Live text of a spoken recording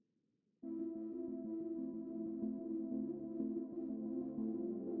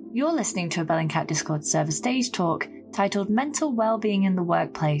You're listening to a Bellingcat Discord server stage talk titled Mental Wellbeing in the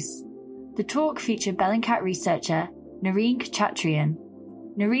Workplace. The talk featured Bellingcat researcher Narine Khachatryan.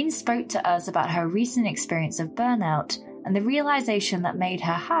 Narine spoke to us about her recent experience of burnout and the realization that made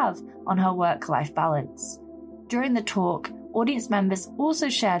her have on her work-life balance. During the talk, audience members also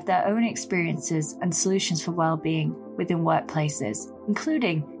shared their own experiences and solutions for well-being within workplaces,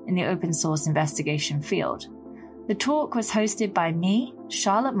 including in the open source investigation field. The talk was hosted by me,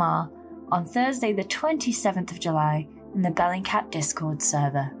 Charlotte Marr, on Thursday the 27th of July in the Bellingcat Discord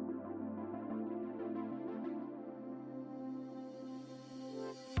server.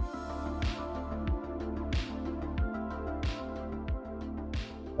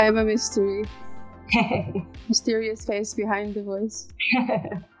 I'm a mystery. Mysterious face behind the voice.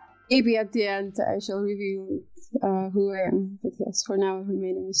 Maybe at the end I shall reveal who I am, but yes, for now I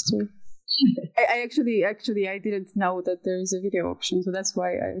remain a mystery. I actually I didn't know that there is a video option, so that's why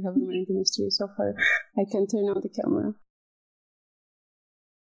I have remained a mystery so far. I can turn on the camera.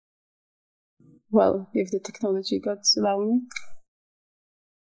 Well, if the technology got allow me.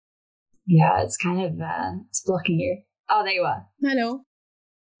 Yeah, it's kind of it's blocking you. Oh, there you are. Hello.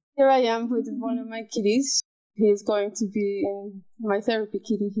 Here I am with one of my kitties. He is going to be my therapy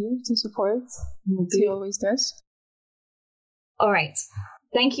kitty here to support, as he always does. All right.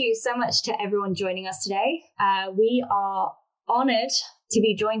 Thank you so much to everyone joining us today. We are honored to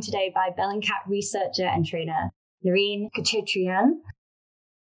be joined today by Bellingcat researcher and trainer Narine Khachatryan.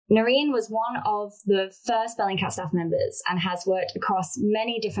 Narine was one of the first Bellingcat staff members and has worked across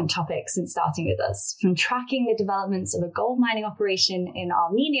many different topics since starting with us, from tracking the developments of a gold mining operation in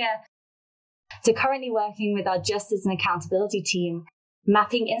Armenia to currently working with our justice and accountability team,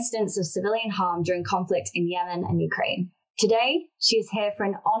 mapping incidents of civilian harm during conflict in Yemen and Ukraine. Today, she is here for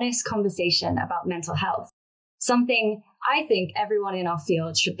an honest conversation about mental health, something I think everyone in our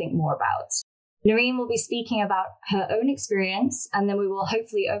field should think more about. Narine will be speaking about her own experience, and then we will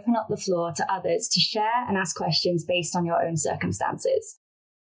hopefully open up the floor to others to share and ask questions based on your own circumstances.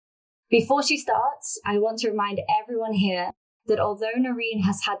 Before she starts, I want to remind everyone here that although Narine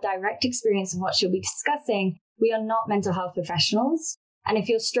has had direct experience of what she'll be discussing, we are not mental health professionals, and if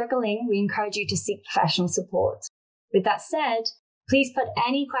you're struggling, we encourage you to seek professional support. With that said, please put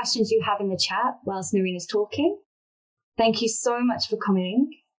any questions you have in the chat whilst Narine is talking. Thank you so much for coming.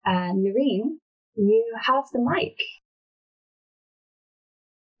 And Narine, you have the mic.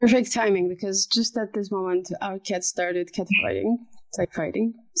 Perfect timing, because just at this moment our cat started cat fighting. It's like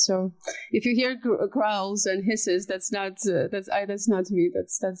fighting. So if you hear growls and hisses, that's not me.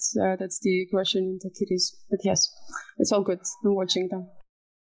 That's the aggression in the kitties. But yes, it's all good. I'm watching them.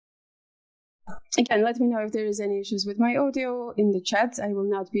 Again, let me know if there is any issues with my audio in the chat. I will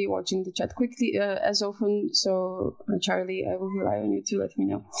not be watching the chat quickly as often, so Charlie, I will rely on you to let me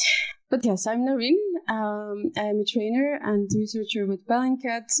know. But yes, I'm Narine. I'm a trainer and researcher with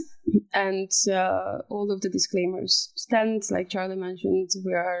Bellingcat, and all of the disclaimers stand. Like Charlie mentioned,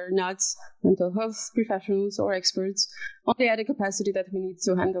 we are not mental health professionals or experts, only at a capacity that we need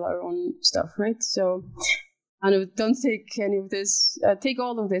to handle our own stuff, right? So don't take any of this, take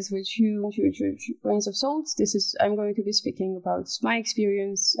all of this with huge grains of salt. I'm going to be speaking about my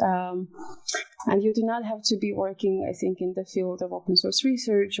experience, and you do not have to be working, I think, in the field of open source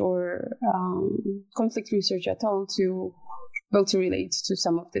research or conflict research at all to relate to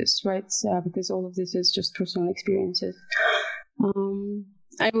some of this, right? Because all of this is just personal experiences.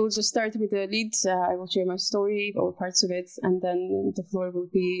 I will just start with the lead. I will share my story or parts of it, and then the floor will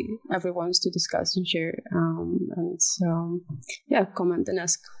be everyone's to discuss and share, comment and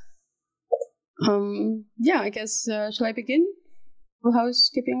ask. I guess, shall I begin?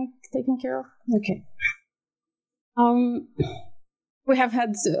 Housekeeping taken care of? Okay. We have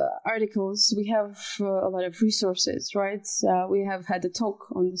had articles, we have a lot of resources, right? We have had a talk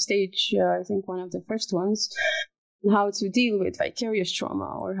on the stage, I think one of the first ones, how to deal with vicarious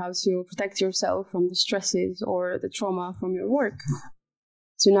trauma, or how to protect yourself from the stresses or the trauma from your work,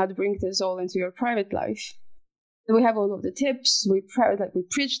 to not bring this all into your private life. So we have all of the tips, we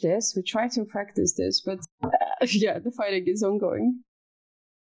preach this, we try to practice this, but the fighting is ongoing.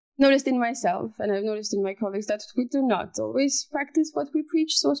 Noticed in myself, and I've noticed in my colleagues, that we do not always practice what we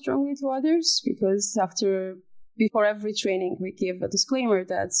preach so strongly to others, because before every training we give a disclaimer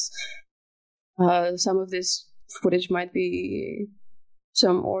that some of this footage might be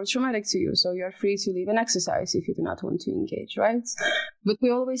or traumatic to you, so you're free to leave an exercise if you do not want to engage, right? But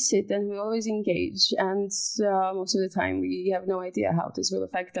we always sit and we always engage, and most of the time we have no idea how this will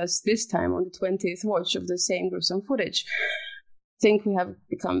affect us this time on the 20th watch of the same gruesome footage. We think we have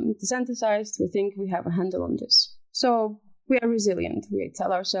become desensitized, we think we have a handle on this. So we are resilient, we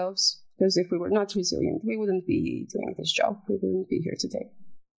tell ourselves, because if we were not resilient, we wouldn't be doing this job. We wouldn't be here today.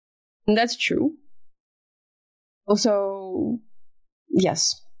 And that's true. Also,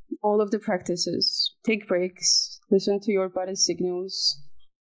 yes, all of the practices, take breaks, listen to your body's signals,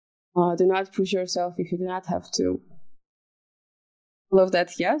 do not push yourself if you do not have to. All of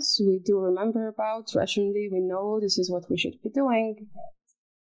that, yes, we do remember about rationally. We know this is what we should be doing.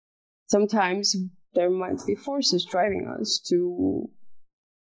 Sometimes there might be forces driving us to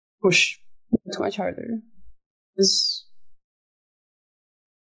push much harder. Because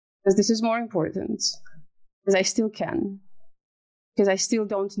this is more important. Because I still can. Because I still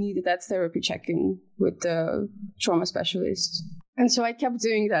don't need that therapy check-in with the trauma specialist. And so I kept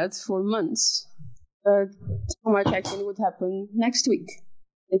doing that for months. Trauma check-in would happen next week.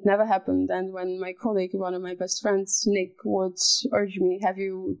 It never happened. And when my colleague, one of my best friends, Nick, would urge me, have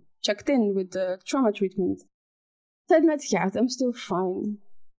you checked in with the trauma treatment? I said, not yet, I'm still fine.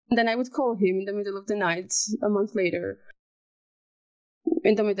 And then I would call him in the middle of the night, a month later,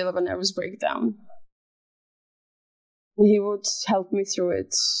 in the middle of a nervous breakdown. And he would help me through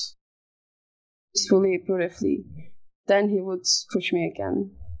it, peacefully, beautifully. Then he would push me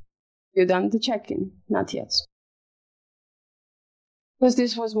again. You done the check-in? Not yet. Because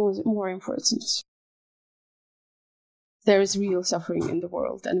this was more important. There is real suffering in the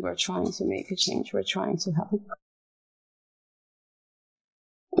world, and we're trying to make a change. We're trying to help.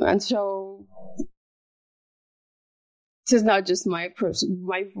 And so, this is not just my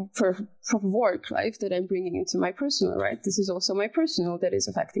work life that I'm bringing into my personal, right? This is also my personal that is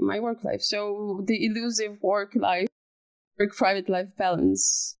affecting my work life. So the elusive work-private life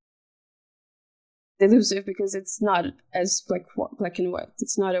balance, elusive because it's not as black and white.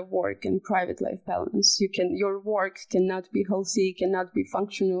 It's not a work and private life balance. Your work cannot be healthy, cannot be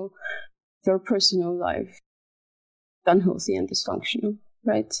functional. Your personal life is unhealthy and dysfunctional,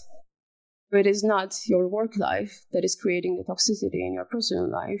 right? But it is not your work life that is creating the toxicity in your personal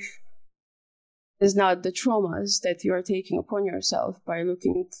life. It is not the traumas that you are taking upon yourself by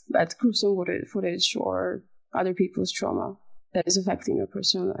looking at gruesome footage or other people's trauma that is affecting your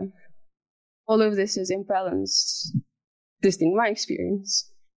personal life. All of this is imbalanced, at least in my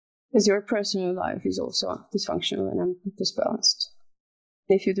experience, because your personal life is also dysfunctional and disbalanced.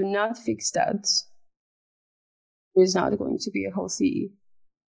 If you do not fix that, it is not going to be a healthy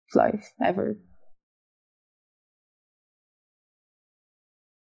life ever.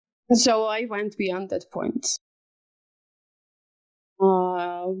 And so I went beyond that point.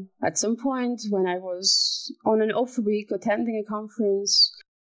 At some point when I was on an off week attending a conference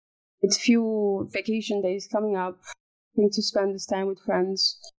with few vacation days coming up, going to spend this time with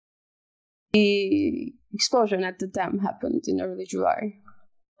friends, the explosion at the dam happened in early July.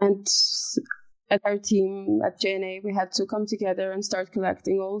 And at our team at JNA, we had to come together and start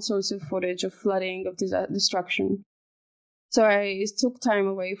collecting all sorts of footage of flooding, of destruction. So I took time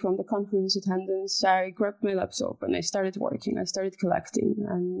away from the conference attendance. I grabbed my laptop and I started working. I started collecting,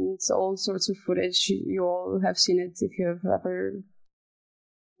 and all sorts of footage. You all have seen it if you have ever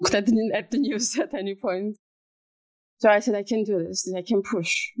looked at the news at any point. So I said, I can do this. I can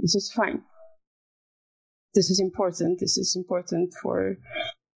push. This is fine. This is important. This is important for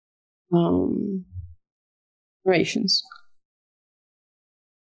generations.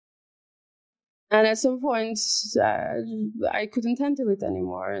 And at some point, I couldn't handle it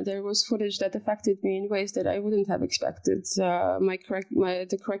anymore. There was footage that affected me in ways that I wouldn't have expected.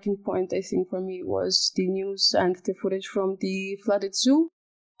 The cracking point, I think, for me was the news and the footage from the flooded zoo.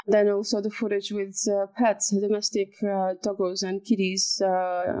 Then also the footage with pets, domestic doggos and kitties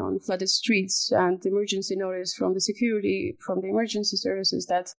on flooded streets, and the emergency notice from the emergency services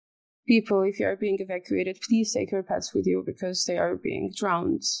that people, if you are being evacuated, please take your pets with you because they are being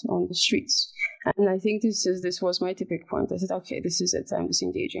drowned on the streets. And I think this was my tipping point. I said, okay, this is it. I'm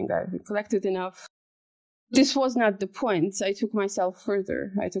disengaging. I've collected enough. This was not the point. I took myself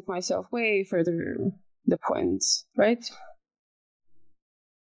further. I took myself way further the point, right?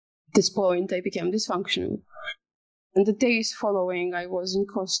 At this point, I became dysfunctional. And the days following, I was in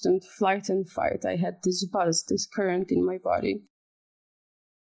constant flight and fight. I had this buzz, this current in my body.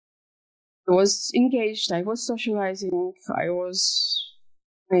 I was engaged, I was socializing, I was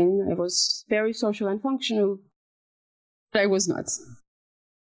very social and functional, but I was not.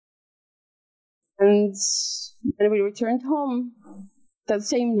 And when we returned home, that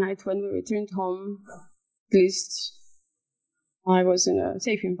same night when we returned home, at least I was in a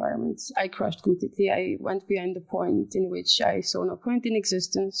safe environment. I crashed completely. I went beyond the point in which I saw no point in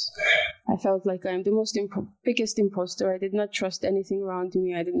existence. I felt like I'm the biggest imposter. I did not trust anything around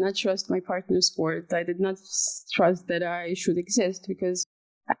me. I did not trust my partner's word. I did not trust that I should exist because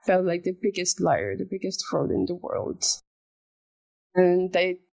I felt like the biggest liar, the biggest fraud in the world. And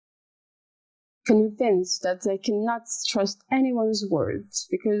I convinced that I cannot trust anyone's words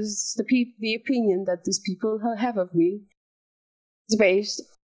because the opinion that these people have of me is based on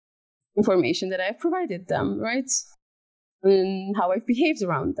information that I've provided them, right? And how I've behaved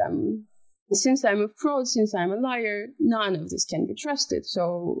around them. And since I'm a fraud, since I'm a liar, none of this can be trusted.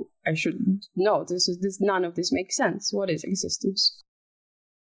 So I should know none of this makes sense. What is existence?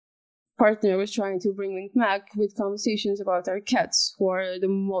 Partner was trying to bring me back with conversations about our cats, who are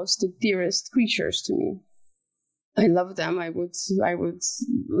the dearest creatures to me. I love them. I would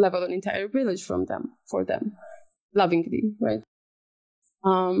level an entire village for them, lovingly, right?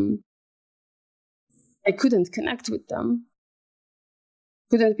 I couldn't connect with them.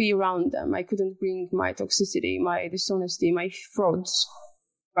 Couldn't be around them. I couldn't bring my toxicity, my dishonesty, my frauds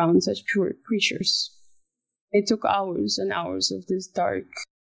around such pure creatures. It took hours and hours of this dark.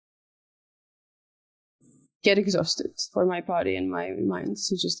 Get exhausted for my body and my mind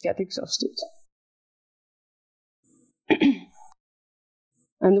to just get exhausted.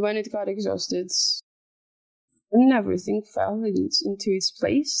 And when it got exhausted, and everything fell into its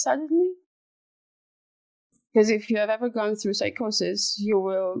place suddenly. Because if you have ever gone through psychosis, you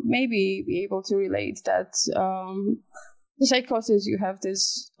will maybe be able to relate that in psychosis you have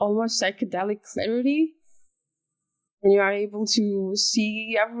this almost psychedelic clarity, and you are able to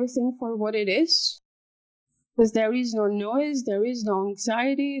see everything for what it is. Because there is no noise, there is no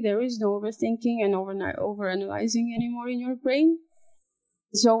anxiety, there is no overthinking and overanalyzing anymore in your brain.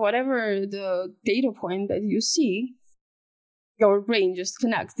 So whatever the data point that you see, your brain just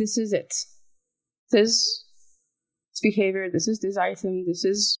connects. This is it. This behavior, this is this item,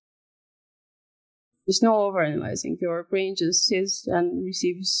 there's no overanalyzing. Your brain just sees and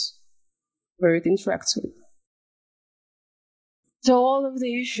receives where it interacts with. So all of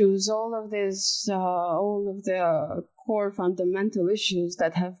the issues, all of the core fundamental issues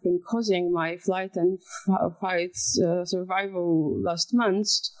that have been causing my flight and fight survival last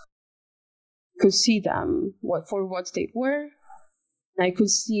months, could see them for what they were. And I could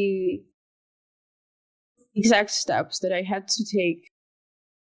see exact steps that I had to take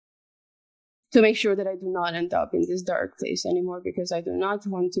to make sure that I do not end up in this dark place anymore, because I do not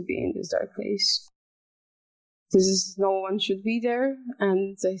want to be in this dark place. No one should be there,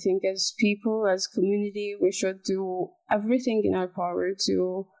 and I think as people, as community, we should do everything in our power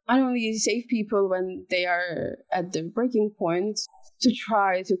to not only save people when they are at the breaking point, to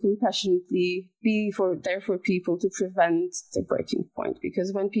try to compassionately be there for people to prevent the breaking point.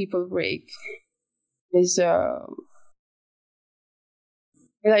 Because when people break,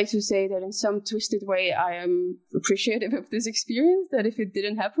 I like to say that in some twisted way, I am appreciative of this experience, that if it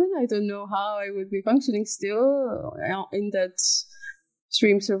didn't happen, I don't know how I would be functioning still in that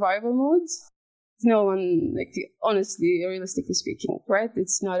extreme survival mode. No one, honestly, realistically speaking, right?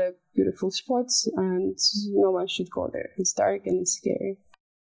 It's not a beautiful spot, and no one should go there. It's dark and it's scary.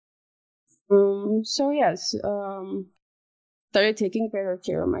 Started taking better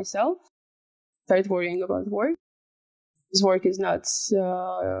care of myself, started worrying about work. This work is not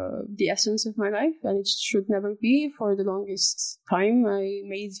the essence of my life, and it should never be. For the longest time, I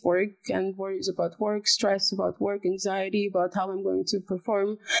made work and worries about work, stress about work, anxiety about how I'm going to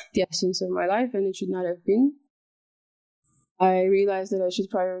perform the essence of my life, and it should not have been. I realized that I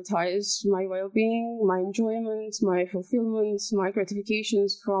should prioritize my well-being, my enjoyment, my fulfillment, my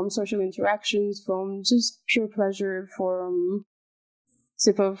gratifications from social interactions, from just pure pleasure, from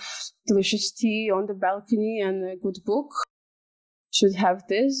sip of delicious tea on the balcony and a good book. Should have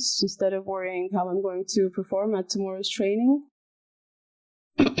this instead of worrying how I'm going to perform at tomorrow's training.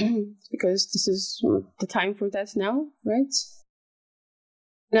 Because this is the time for that now, right?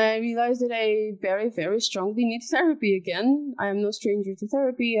 And I realized that I very, very strongly need therapy again. I am no stranger to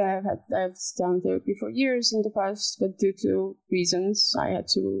therapy. I've done therapy for years in the past, but due to reasons I had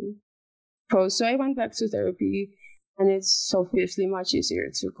to pause. So I went back to therapy. And it's obviously much easier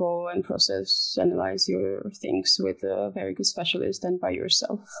to go and analyze your things with a very good specialist than by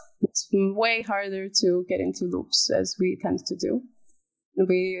yourself. It's way harder to get into loops, as we tend to do.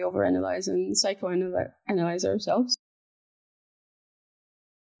 We overanalyze and psychoanalyze ourselves.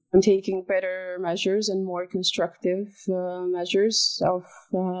 I'm taking better measures and more constructive measures of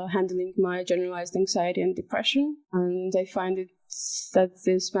handling my generalized anxiety and depression. And I find that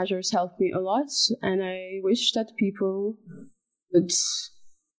these measures help me a lot, and I wish that people would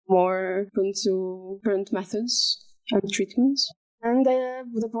more open to current methods and treatments. And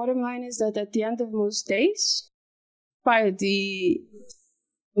the bottom line is that at the end of most days, by the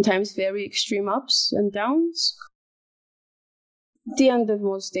sometimes very extreme ups and downs, at the end of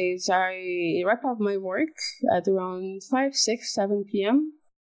most days, I wrap up my work at around 5, 6, 7 p.m.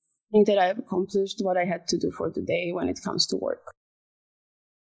 I think that I've accomplished what I had to do for the day when it comes to work.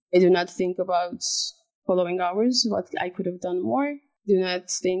 I do not think about following hours, what I could have done more. Do not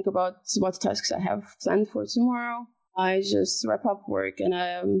think about what tasks I have planned for tomorrow. I just wrap up work and I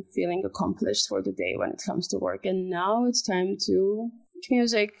am feeling accomplished for the day when it comes to work. And now it's time to make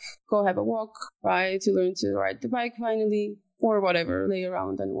music, go have a walk, try to learn to ride the bike finally, or whatever, lay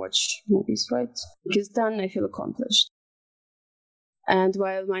around and watch movies, right? Because then I feel accomplished. And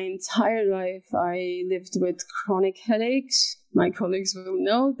while my entire life I lived with chronic headaches, my colleagues will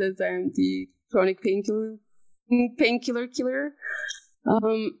know that I'm the chronic painkiller killer.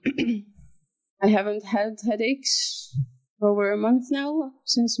 I haven't had headaches for over a month now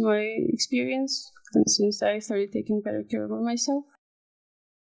since my experience and since I started taking better care of myself.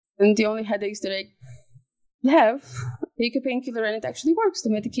 And the only headaches that I have, take a painkiller and it actually works.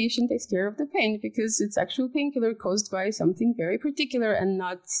 The medication takes care of the pain because it's actual painkiller caused by something very particular and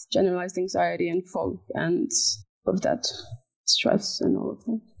not generalized anxiety and fog and all of that, stress and all of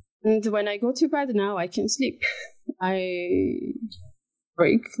that. And when I go to bed now, I can sleep.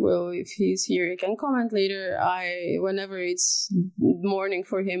 Well, if he's here, he can comment later. Whenever it's morning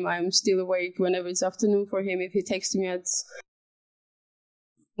for him, I'm still awake. Whenever it's afternoon for him, if he texts me at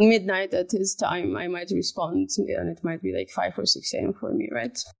midnight at his time, I might respond, and it might be like 5 or 6 a.m. for me,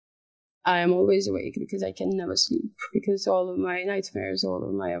 right? I am always awake because I can never sleep, because all of my nightmares, all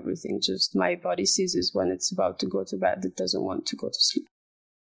of my everything, just my body seizes when it's about to go to bed. It doesn't want to go to sleep.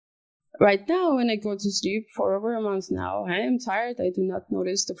 Right now, when I go to sleep for over a month now, I am tired. I do not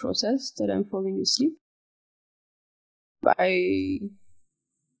notice the process that I'm falling asleep. My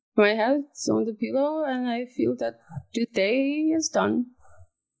head's on the pillow and I feel that the day is done.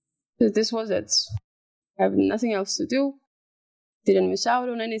 This was it. I have nothing else to do. Didn't miss out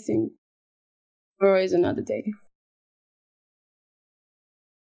on anything. Always another day.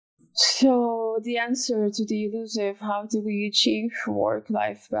 So the answer to the elusive, how do we achieve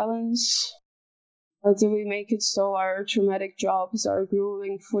work-life balance? How do we make it so our traumatic jobs, our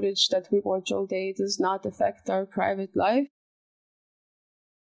grueling footage that we watch all day does not affect our private life?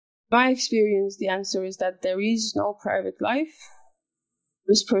 In my experience, the answer is that there is no private life.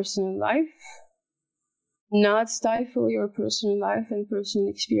 There's personal life. Not stifle your personal life and personal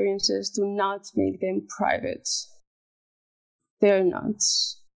experiences. Do not make them private. They're not.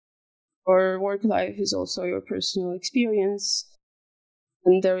 Or work life is also your personal experience.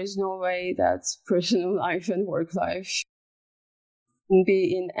 And there is no way that personal life and work life can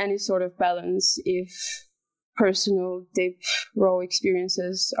be in any sort of balance if personal, deep, raw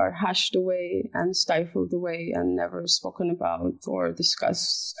experiences are hashed away and stifled away and never spoken about or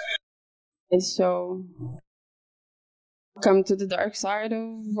discussed. And so, come to the dark side of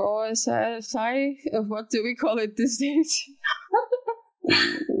OSSI, of what do we call it these days?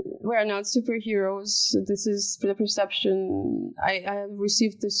 We are not superheroes. This is the perception. I have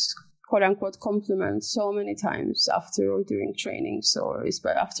received this quote-unquote compliment so many times after or during trainings, or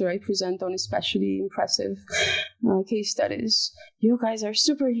after I present on especially impressive case studies. You guys are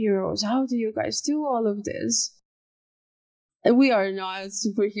superheroes. How do you guys do all of this? And we are not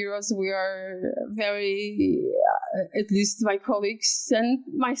superheroes. We are very, at least my colleagues and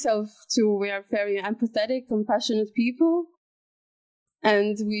myself too, we are very empathetic, compassionate people.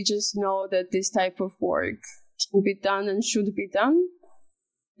 And we just know that this type of work can be done and should be done.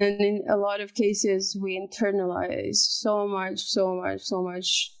 And in a lot of cases, we internalize so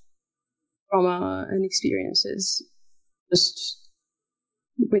much trauma and experiences just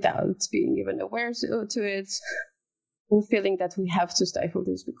without being even aware to it. And feeling that we have to stifle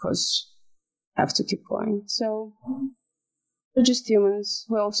this because we have to keep going. So we're just humans.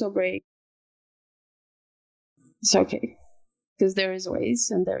 We also break. It's okay. Because there is ways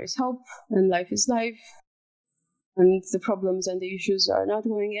and there is hope and life is life. And the problems and the issues are not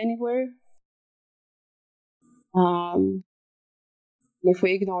going anywhere. If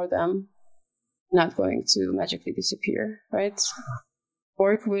we ignore them, they're not going to magically disappear, right?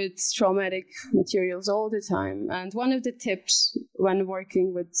 Work with traumatic materials all the time. And one of the tips when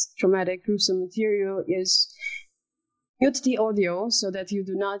working with traumatic, gruesome material is mute the audio so that you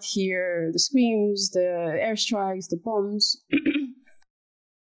do not hear the screams, the airstrikes, the bombs.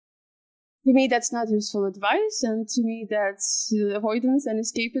 To me, that's not useful advice, and to me, that's avoidance and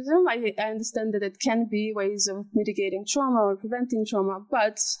escapism. I understand that it can be ways of mitigating trauma or preventing trauma,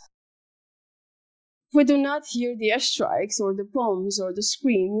 but we do not hear the airstrikes or the bombs or the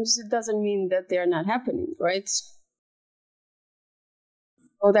screams, it doesn't mean that they are not happening, right?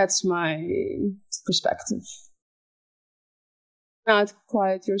 Oh, that's my perspective. Do not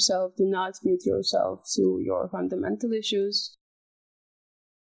quiet yourself, do not mute yourself to your fundamental issues.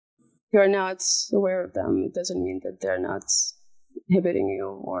 If you're not aware of them, it doesn't mean that they're not inhibiting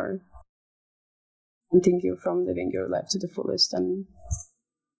you or preventing you from living your life to the fullest and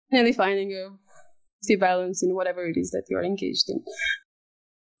really finding a balance in whatever it is that you're engaged in.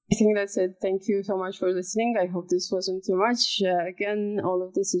 I think that's it. Thank you so much for listening. I hope this wasn't too much. Again, all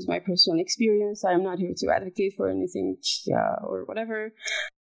of this is my personal experience. I'm not here to advocate for anything or whatever.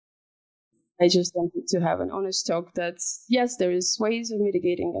 I just wanted to have an honest talk that, yes, there is ways of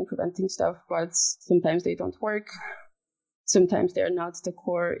mitigating and preventing stuff, but sometimes they don't work. Sometimes they're not the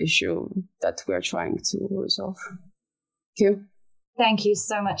core issue that we're trying to resolve. Thank you. Thank you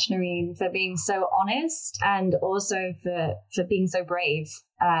so much, Narine, for being so honest and also for being so brave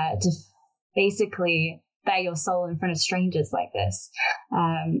to basically bare your soul in front of strangers like this.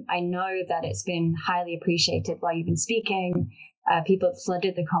 I know that it's been highly appreciated while you've been speaking. People have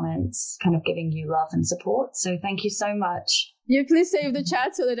flooded the comments, kind of giving you love and support. So thank you so much. Yeah, please save the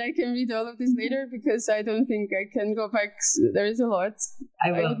chat so that I can read all of this later, because I don't think I can go back. There is a lot.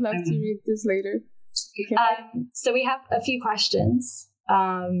 I would love to read this later. Okay. So we have a few questions,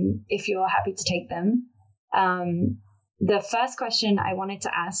 if you're happy to take them. The first question I wanted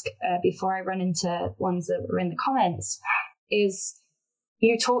to ask before I run into ones that were in the comments is,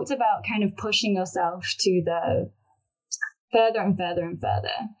 you talked about kind of pushing yourself to the further and further and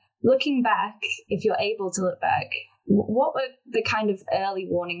further. Looking back, if you're able to look back, what were the kind of early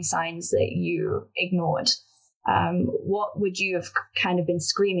warning signs that you ignored? What would you have kind of been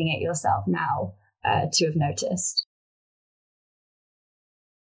screaming at yourself now to have noticed?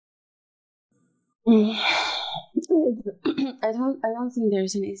 I don't think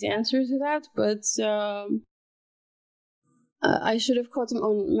there's an easy answer to that, but I should have caught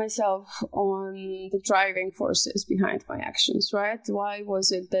on myself on the driving forces behind my actions, right? Why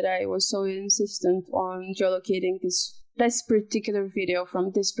was it that I was so insistent on geolocating this particular video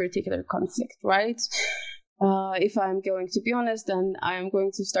from this particular conflict, right? If I'm going to be honest, then I'm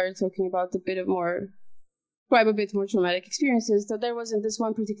going to start talking about describe a bit more traumatic experiences. So there wasn't this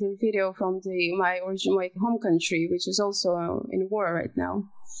one particular video from my home country, which is also in war right now.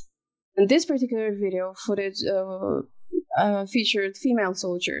 And this particular video footage featured female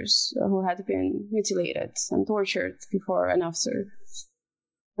soldiers who had been mutilated and tortured before and after.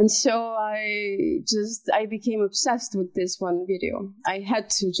 And so I became obsessed with this one video. I had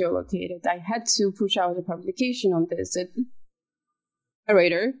to geolocate it. I had to push out a publication on this.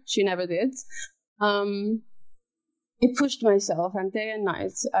 Narrator, she never did. I pushed myself, and day and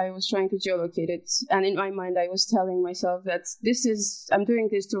night I was trying to geolocate it. And in my mind, I was telling myself that I'm doing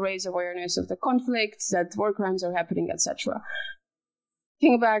this to raise awareness of the conflicts, that war crimes are happening, etc.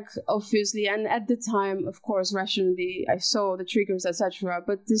 Looking back, obviously, and at the time, of course, rationally, I saw the triggers, etc.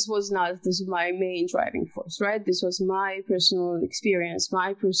 But this was my main driving force, right? This was my personal experience,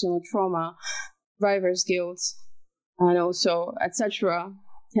 my personal trauma, survivor's guilt, and also, etc.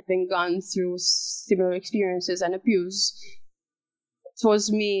 Having gone through similar experiences and abuse, it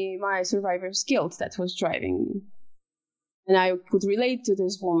was my survivor's guilt that was driving me. And I could relate to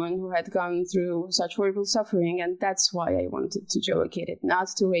this woman who had gone through such horrible suffering, and that's why I wanted to geolocate it, not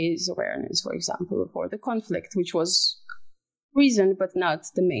to raise awareness, for example, for the conflict, which was reason, but not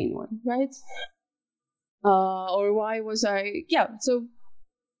the main one, right? Or why was I... Yeah, so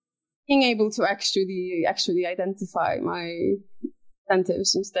being able to actually identify my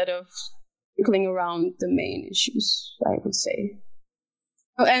incentives instead of circling around the main issues, I would say.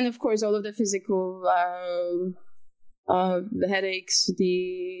 Oh, and of course, all of the physical, the headaches,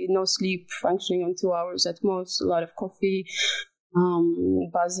 the no sleep, functioning on 2 hours at most, a lot of coffee,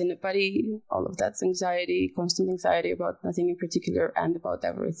 buzz in the body, all of that anxiety, constant anxiety about nothing in particular and about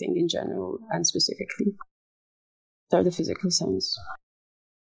everything in general and specifically. Those are the physical signs.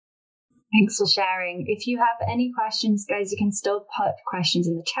 Thanks for sharing. If you have any questions, guys, you can still put questions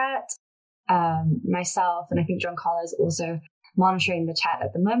in the chat. Myself, and I think John Carla is also monitoring the chat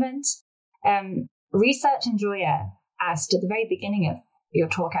at the moment. Research Enjoyer asked at the very beginning of your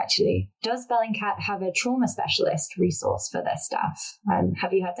talk, actually, does Bellingcat have a trauma specialist resource for their staff?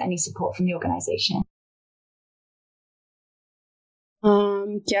 Have you had any support from the organization?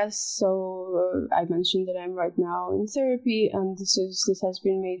 Yes, so I mentioned that I'm right now in therapy, and this has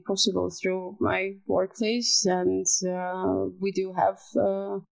been made possible through my workplace, and we do have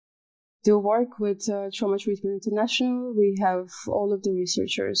do work with Trauma Treatment International. We have all of the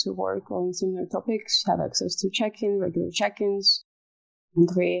researchers who work on similar topics have access to regular check-ins. And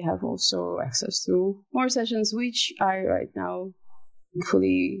we have also access to more sessions, which I right now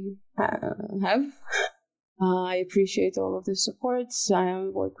fully have. I appreciate all of the support. I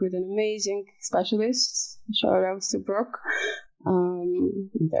work with an amazing specialist. Shout out to Brooke. I'm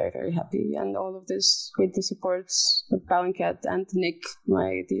very, very happy. And all of this with the support of Bellingcat and Nick,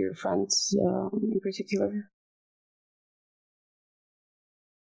 my dear friends in particular.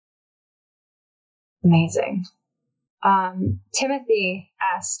 Amazing. Timothy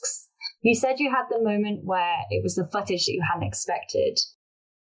asks, you said you had the moment where it was the footage that you hadn't expected.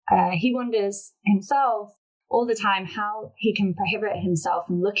 He wonders himself all the time how he can prohibit himself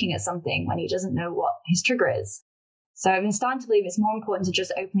from looking at something when he doesn't know what his trigger is. So I've been starting to believe it's more important to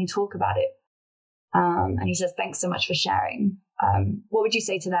just openly talk about it. And he says, thanks so much for sharing. What would you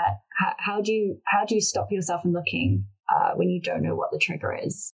say to that? How do you stop yourself from looking when you don't know what the trigger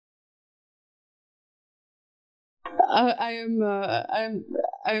is? I'm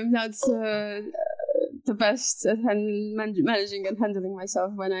not the best at managing and handling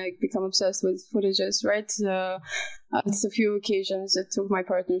myself when I become obsessed with footages, right? It's a few occasions it took my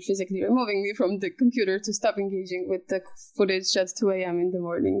partner physically removing me from the computer to stop engaging with the footage at 2 a.m. in the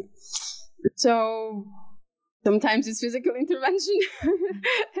morning. So sometimes it's physical intervention.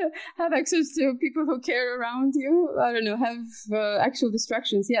 Have access to people who care around you. I don't know, have actual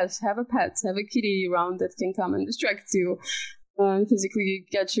distractions. Yes, have a pet, have a kitty around that can come and distract you, physically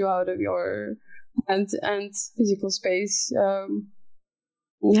get you out of your and physical space.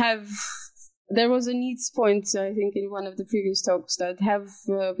 There was a needs point, I think, in one of the previous talks that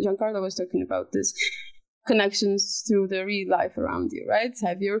Giancarlo was talking about this. Connections to the real life around you, right?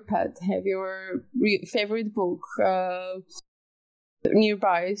 Have your pet, have your favorite book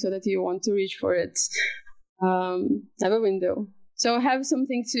nearby so that you want to reach for it. Have a window. So have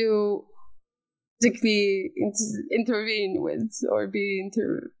something to physically intervene with or be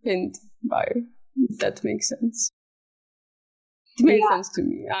intervened by, if that makes sense. It made sense to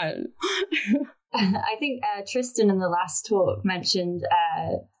me. I don't know. I think Tristan in the last talk mentioned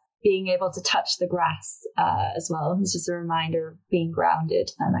being able to touch the grass as well. It's just a reminder of being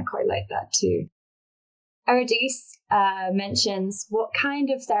grounded, and I quite like that too. Aradis mentions, what kind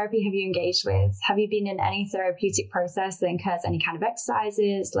of therapy have you engaged with? Have you been in any therapeutic process that incurs any kind of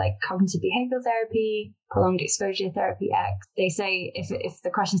exercises like cognitive behavioral therapy, prolonged exposure therapy X? They say if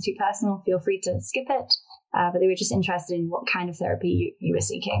the question's too personal, feel free to skip it. But they were just interested in what kind of therapy you were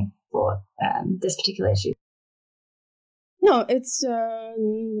seeking for this particular issue. No, it's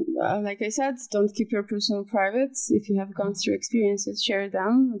like I said, don't keep your personal private. If you have gone through experiences, share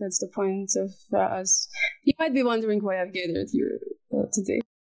them. That's the point of us. You might be wondering why I've gathered here today.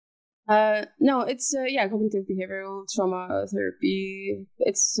 No, it's cognitive behavioral trauma therapy.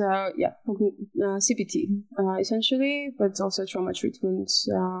 It's CBT essentially, but also trauma treatment.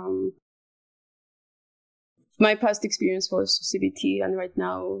 My past experience was CBT, and right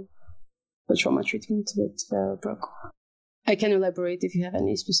now, the trauma treatment with Brooke. I can elaborate if you have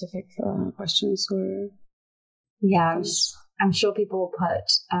any specific questions or. Yeah, I'm sure people will put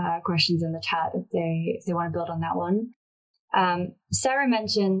questions in the chat if they want to build on that one. Sarah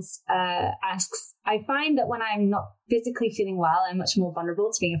asks, I find that when I'm not physically feeling well, I'm much more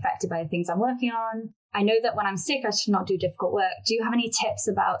vulnerable to being affected by the things I'm working on. I know that when I'm sick, I should not do difficult work. Do you have any tips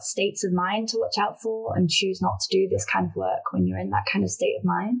about states of mind to watch out for and choose not to do this kind of work when you're in that kind of state of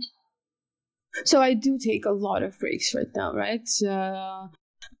mind? So I do take a lot of breaks right now, right?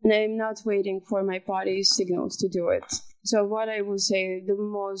 And I'm not waiting for my body's signals to do it. So what I would say the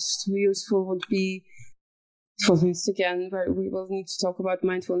most useful would be mindfulness again, where we will need to talk about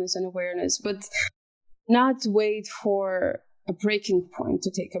mindfulness and awareness, but not wait for a breaking point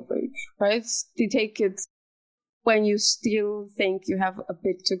to take a break, right? To take it when you still think you have a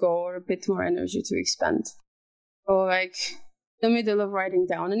bit to go or a bit more energy to expend. So like in the middle of writing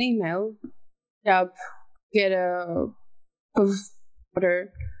down an email, get a cup of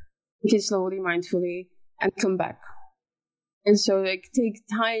water, take it slowly, mindfully, and come back. And so take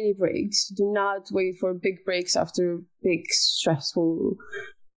tiny breaks. Do not wait for big breaks after big stressful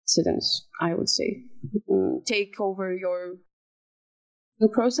incidents, I would say. Take over your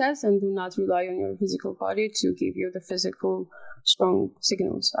process and do not rely on your physical body to give you the physical strong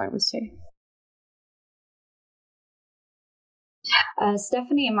signals, I would say.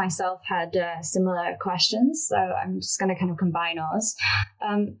 Stephanie and myself had similar questions, so I'm just going to kind of combine ours.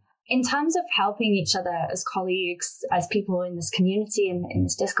 in terms of helping each other as colleagues, as people in this community, in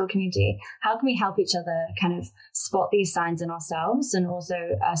this Discord community, how can we help each other kind of spot these signs in ourselves and also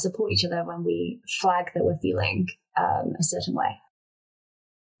support each other when we flag that we're feeling a certain way?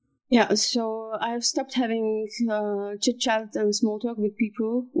 Yeah, so I have stopped having chit-chat and small talk with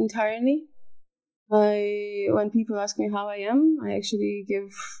people entirely. When people ask me how I am, I actually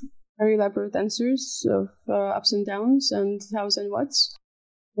give very elaborate answers of ups and downs and hows and whats.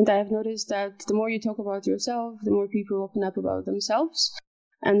 And I have noticed that the more you talk about yourself, the more people open up about themselves.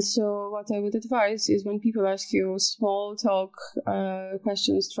 And so what I would advise is when people ask you small talk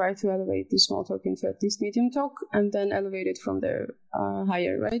questions, try to elevate the small talk into at least medium talk and then elevate it from there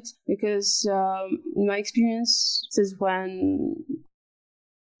higher, right? Because in my experience, this is when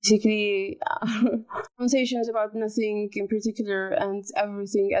basically conversations about nothing in particular and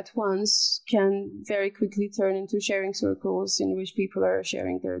everything at once can very quickly turn into sharing circles in which people are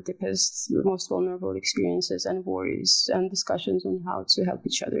sharing their deepest, most vulnerable experiences and worries and discussions on how to help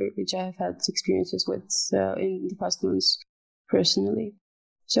each other, which I have had experiences with in the past months personally.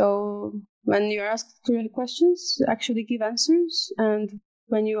 So when you're asked questions, actually give answers, and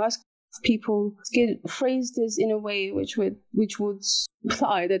when you ask people, phrase this in a way which would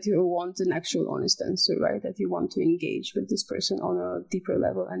imply that you want an actual honest answer, right? That you want to engage with this person on a deeper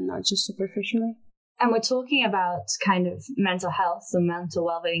level and not just superficially. And we're talking about kind of mental health and mental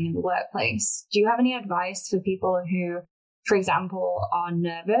well-being in the workplace. Do you have any advice for people who, for example, are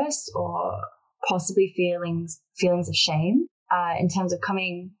nervous or possibly feelings of shame in terms of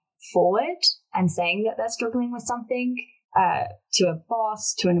coming forward and saying that they're struggling with something? To a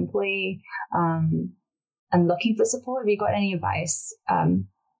boss, to an employee, and looking for support? Have you got any advice,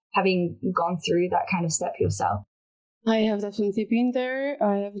 having gone through that kind of step yourself? I have definitely been there.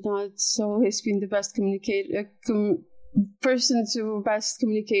 I have not always been the best person to best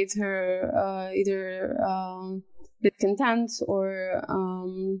communicate her either discontent or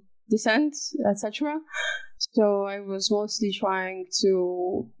dissent, etc. So I was mostly trying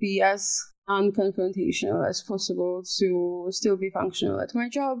to be as unconfrontational as possible to still be functional at my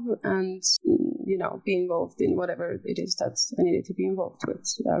job and, be involved in whatever it is that I needed to be involved with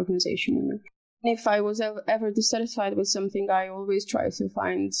the organization. And if I was ever dissatisfied with something, I always try to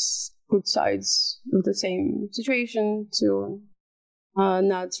find good sides of the same situation to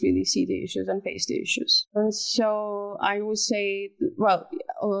not really see the issues and face the issues. And so I would say,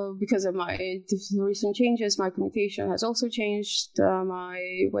 because of my recent changes, my communication has also changed. My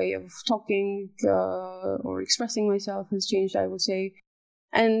way of talking or expressing myself has changed, I would say.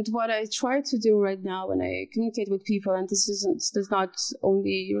 And what I try to do right now when I communicate with people, and this does not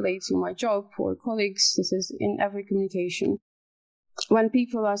only relate to my job or colleagues, this is in every communication. When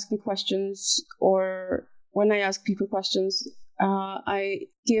people ask me questions or when I ask people questions, I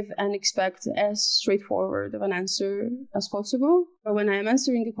give and expect as straightforward of an answer as possible. But when I'm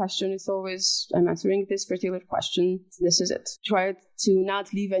answering a question, it's always, I'm answering this particular question. This is it. Try to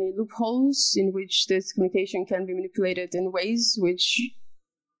not leave any loopholes in which this communication can be manipulated in ways which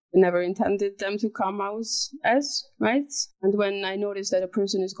never intended them to come out as, right? And when I notice that a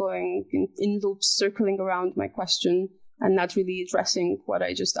person is going in loops, circling around my question and not really addressing what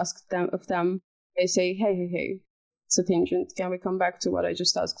I just asked of them, I say, hey, it's a tangent. Can we come back to what I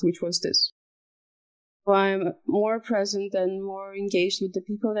just asked, which was this? So I'm more present and more engaged with the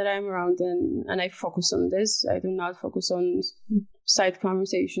people that I'm around, and I focus on this. I do not focus on side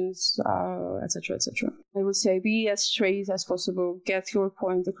conversations, etc., etc. I would say be as straight as possible. Get your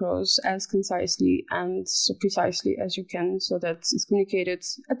point across as concisely and so precisely as you can, so that it's communicated,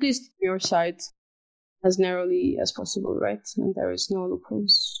 at least your side, as narrowly as possible, right? And there is no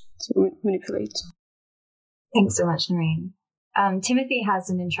loopholes to manipulate. Thanks so much, Narine. Timothy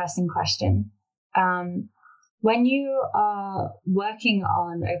has an interesting question. When you are working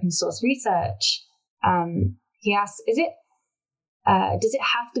on open source research, he asks, does it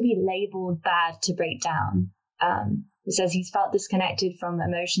have to be labeled bad to break down? He says he's felt disconnected from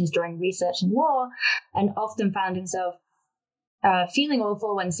emotions during research and war and often found himself feeling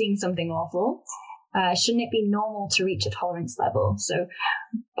awful when seeing something awful. Shouldn't it be normal to reach a tolerance level? So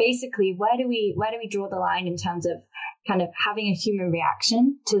basically, where do we draw the line in terms of kind of having a human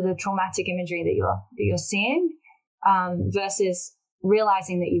reaction to the traumatic imagery that you're seeing, versus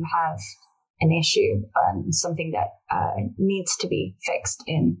realizing that you have an issue and something that needs to be fixed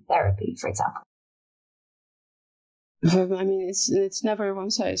in therapy, for example? I mean, it's never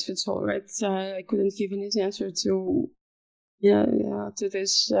one size fits all, right? I couldn't give an easy answer to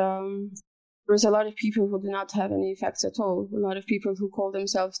this There's a lot of people who do not have any effects at all. A lot of people who call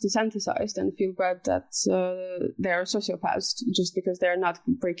themselves desensitized and feel bad that they are sociopaths just because they're not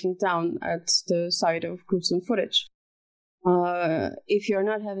breaking down at the sight of gruesome footage. If you're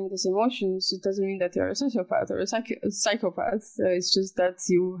not having these emotions, it doesn't mean that you're a sociopath or a psychopath. It's just that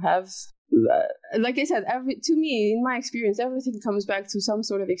you have, like I said, to me, in my experience, everything comes back to some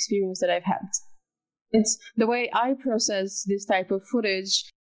sort of experience that I've had. It's the way I process this type of footage.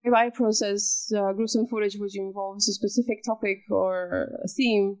 If I process gruesome footage which involves a specific topic or a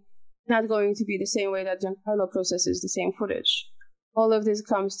theme, not going to be the same way that Giancarlo processes the same footage. All of this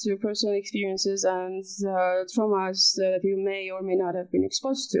comes through personal experiences and traumas that you may or may not have been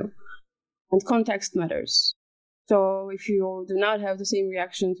exposed to. And context matters. So if you do not have the same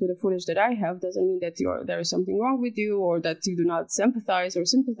reaction to the footage that I have, doesn't mean that there is something wrong with you or that you do not sympathize or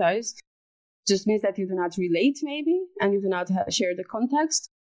sympathize. It just means that you do not relate, maybe, and you do not share the context.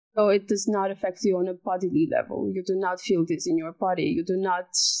 So it does not affect you on a bodily level. You do not feel this in your body. You do not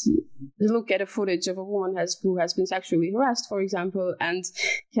look at a footage of a woman who has been sexually harassed, for example, and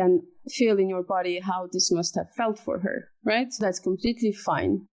can feel in your body how this must have felt for her, right? So that's completely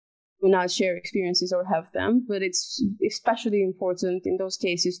fine. Do not share experiences or have them, but it's especially important in those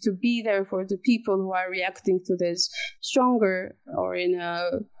cases to be there for the people who are reacting to this stronger or in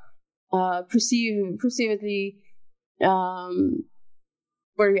a perceivedly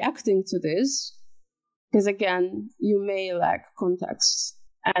we're reacting to this, because again, you may lack context.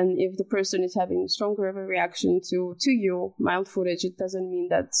 And if the person is having stronger of a reaction to you, mild footage, it doesn't mean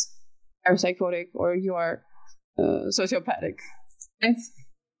that you're psychotic or you are sociopathic. Right?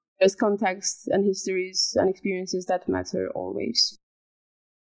 There's context and histories and experiences that matter always.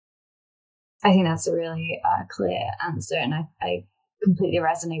 I think that's a really clear answer, and I completely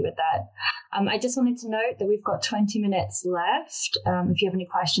resonate with that. I just wanted to note that we've got 20 minutes left. If you have any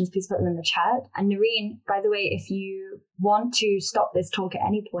questions, please put them in the chat. And Narine, by the way, if you want to stop this talk at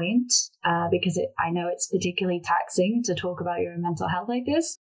any point, because I know it's particularly taxing to talk about your mental health like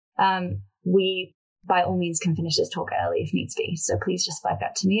this, we by all means can finish this talk early if needs be. So please just flag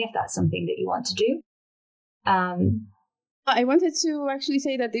that to me if that's something that you want to do. I wanted to actually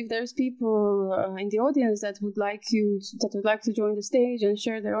say that if there's people in the audience that would like to join the stage and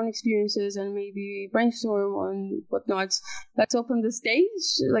share their own experiences and maybe brainstorm on whatnot, let's open the stage,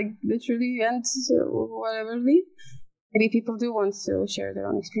 like literally and whatever. Maybe people do want to share their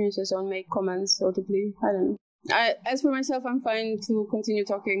own experiences or make comments audibly. I don't know. As for myself, I'm fine to continue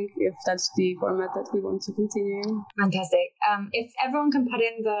talking if that's the format that we want to continue in. Fantastic. If everyone can put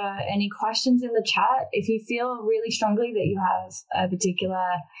in any questions in the chat, if you feel really strongly that you have a particular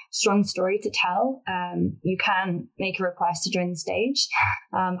strong story to tell, you can make a request to join the stage.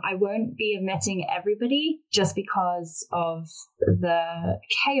 I won't be admitting everybody just because of the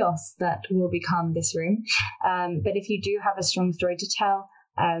chaos that will become this room. But if you do have a strong story to tell,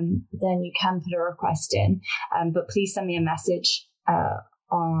 then you can put a request in. But please send me a message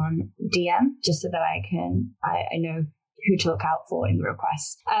on DM just so that I know who to look out for in the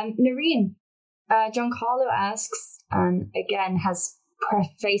request. Narine, Giancarlo asks, and again has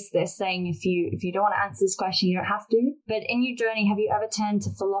prefaced this saying if you don't want to answer this question, you don't have to. But in your journey, have you ever turned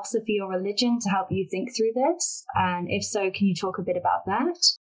to philosophy or religion to help you think through this? And if so, can you talk a bit about that?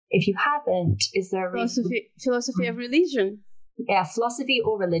 If you haven't, is there a reason? Philosophy of religion? Yeah, philosophy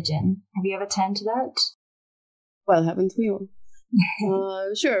or religion. Have you ever turned to that? Well, haven't we all?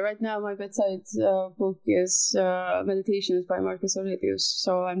 Sure. Right now, my bedside book is Meditations by Marcus Aurelius.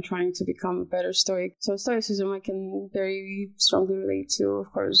 So I'm trying to become a better Stoic. So Stoicism I can very strongly relate to,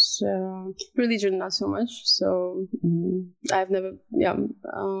 of course. Religion, not so much. So I've never,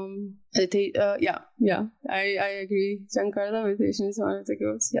 meditate. I agree. Giancarlo, meditation is one of the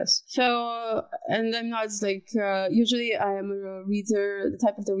goals. Yes. So, and I'm not usually I am a reader, the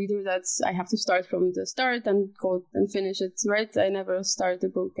type of the reader that's I have to start from the start and go and finish it, right? I never start a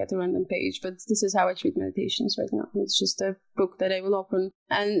book at a random page, but this is how I treat meditations right now. It's just a book that I will open.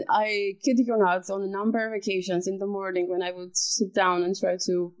 And I kid you not, on a number of occasions in the morning when I would sit down and try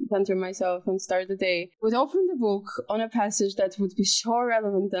to center myself and start the day, would open the book on a passage that would be so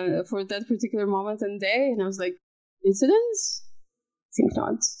relevant for that particular moment and day. And I was like, incidents? I think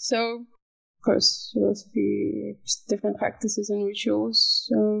not. So, of course, philosophy, different practices and rituals.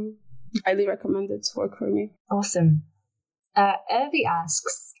 So, highly recommend it. Work for me. Awesome. Irvi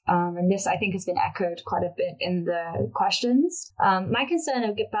asks, and this I think has been echoed quite a bit in the questions. My concern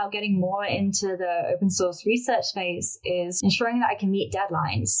about getting more into the open source research phase is ensuring that I can meet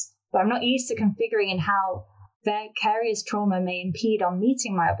deadlines, but I'm not used to configuring in how vicarious trauma may impede on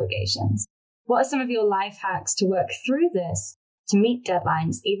meeting my obligations. What are some of your life hacks to work through this to meet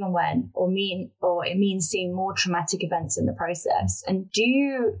deadlines, even when, or it means seeing more traumatic events in the process. And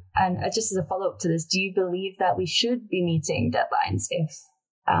just as a follow-up to this, do you believe that we should be meeting deadlines if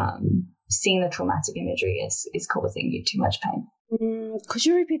seeing the traumatic imagery is causing you too much pain? Could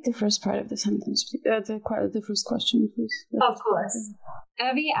you repeat the first part of the sentence, the first question, please? Of course.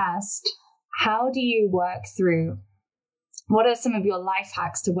 Evie asked, how do you work through, what are some of your life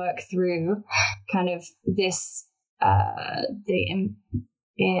hacks to work through kind of this, the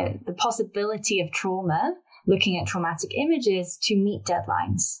possibility of trauma, looking at traumatic images to meet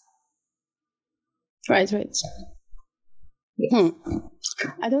deadlines? Right. Yes.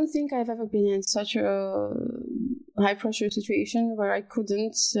 I don't think I've ever been in such a high pressure situation where I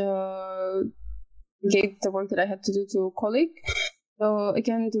couldn't get the work that I had to do to a colleague. So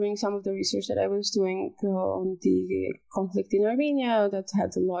again, doing some of the research that I was doing on the conflict in Armenia that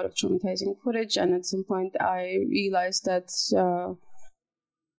had a lot of traumatizing footage, and at some point I realized that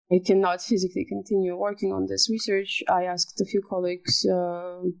I cannot physically continue working on this research. I asked a few colleagues,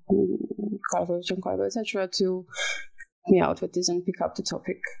 Carlos, Giancarlo, etc., to help me out with this and pick up the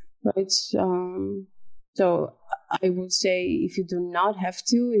topic, right? So I would say, if you do not have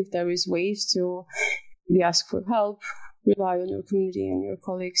to, if there is ways to really ask for help, rely on your community and your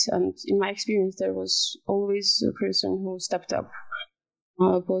colleagues. And in my experience, there was always a person who stepped up,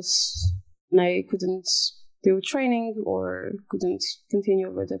 both when I couldn't do training or couldn't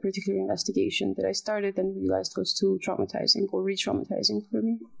continue with a particular investigation that I started and realized was too traumatizing or re-traumatizing for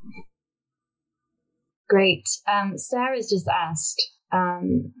me. Great. Sarah's just asked,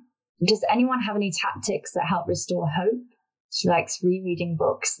 does anyone have any tactics that help restore hope? She likes rereading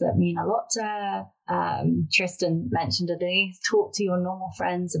books that mean a lot to her. Tristan mentioned today, talk to your normal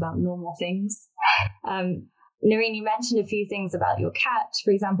friends about normal things. Narine, you mentioned a few things about your cat,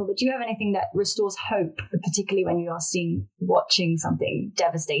 for example, but do you have anything that restores hope, particularly when you are watching something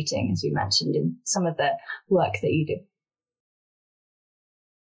devastating, as you mentioned in some of the work that you do?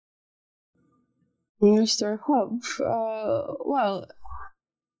 Restore hope. Well,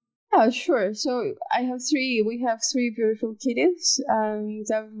 yeah, sure. So we have three beautiful kitties, and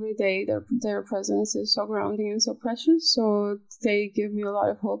every day their presence is so grounding and so precious. So they give me a lot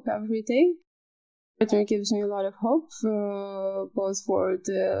of hope every day. It gives me a lot of hope, both for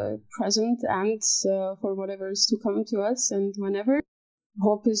the present and for whatever is to come to us and whenever.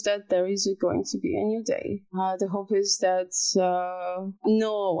 Hope is that there is going to be a new day. The hope is that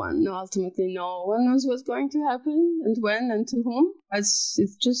ultimately no one knows what's going to happen and when and to whom. It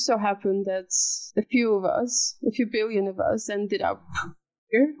just so happened that a few billion of us ended up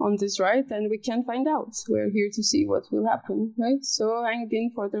here on this ride, and we can find out. We're here to see what will happen, right? So hang in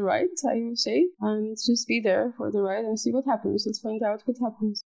for the ride, I would say, and just be there for the ride and see what happens. Let's find out what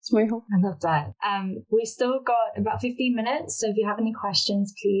happens. It's my hope. I love that. We've still got about 15 minutes, so if you have any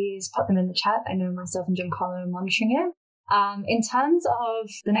questions, please put them in the chat. I know myself and Giancarlo are monitoring it. In terms of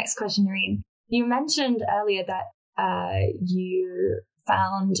the next question, Narine, you mentioned earlier that you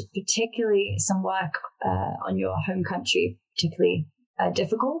found particularly some work on your home country particularly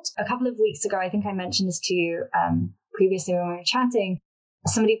difficult. A couple of weeks ago, I think I mentioned this to you previously when we were chatting.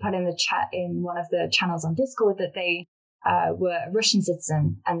 Somebody put in the chat in one of the channels on Discord that they were a Russian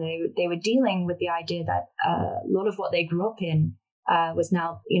citizen, and they were dealing with the idea that a lot of what they grew up in was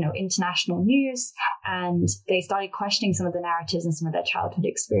now, international news, and they started questioning some of the narratives and some of their childhood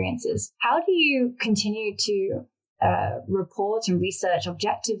experiences. How do you continue to report and research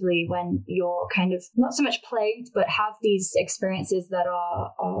objectively when you're kind of not so much plagued, but have these experiences that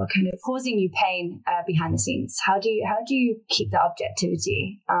are kind of causing you pain behind the scenes? How do you keep that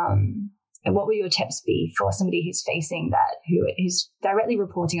objectivity? And what would your tips be for somebody who's facing that, who's directly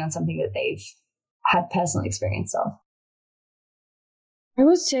reporting on something that they've had personal experience of? I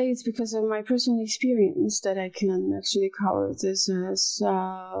would say it's because of my personal experience that I can actually cover this as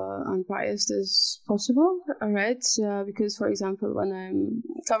unbiased as possible, all right? Because, for example, when I'm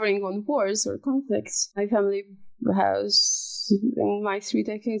covering on wars or conflicts, my family has, in my 3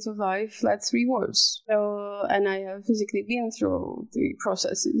 decades of life, led 3 wars. So, and I have physically been through the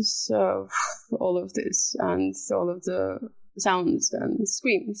processes of all of this and all of the sounds and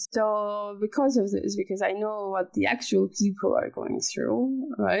screams. So because of this, because I know what the actual people are going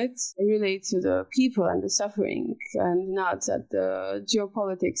through, right? I relate to the people and the suffering and not at the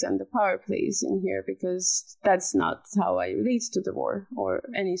geopolitics and the power plays in here, because that's not how I relate to the war or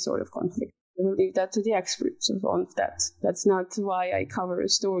any sort of conflict. I will leave that to the experts on that. That's not why I cover a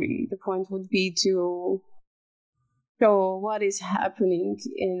story. The point would be to show what is happening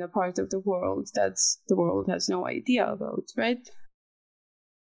in a part of the world that the world has no idea about, right?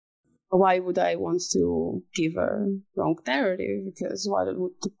 why would I want to give a wrong narrative? Because what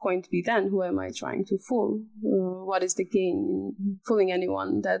would the point be then? Who am I trying to fool? What is the gain in fooling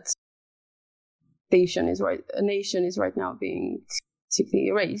anyone that a nation is right now being basically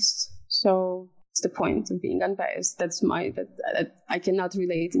erased? So it's the point of being unbiased. That I cannot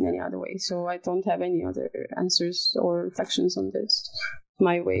relate in any other way. So I don't have any other answers or reflections on this.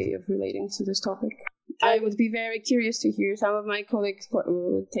 My way of relating to this topic. I would be very curious to hear some of my colleagues'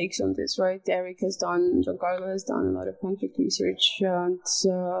 takes on this, right? Eric has done, Giancarlo has done a lot of conflict research, and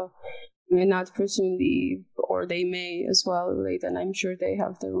not personally, or they may as well relate, and I'm sure they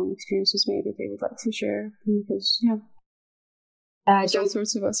have their own experiences maybe they would like to share, because, there's all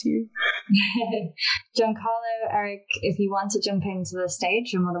sorts of us here. Giancarlo, Eric, if you want to jump into the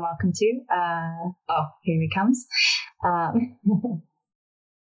stage, you're more than welcome to. Here he comes.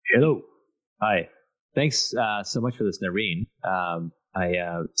 Hello. Hi. Thanks so much for this, Narine.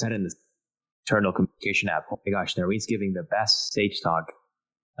 I sent in this internal communication app. Oh my gosh, Narine's giving the best stage talk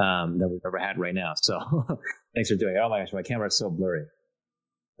that we've ever had right now. So thanks for doing it. Oh my gosh, my camera is so blurry.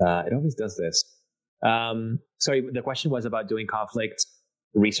 It always does this. Sorry, the question was about doing conflict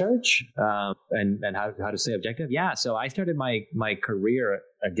research and how to stay objective. Yeah, so I started my career,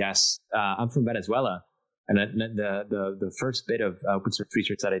 I guess. I'm from Venezuela. And the first bit of open source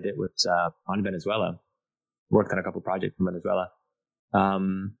research that I did was on Venezuela. Worked on a couple projects from Venezuela.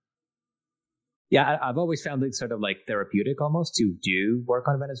 I've always found it sort of like therapeutic almost to do work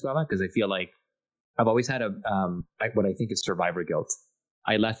on Venezuela, because I feel like I've always had what I think is survivor guilt.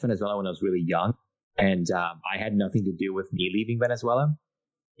 I left Venezuela when I was really young, and I had nothing to do with me leaving Venezuela.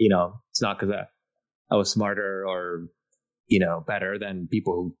 It's not because I was smarter or better than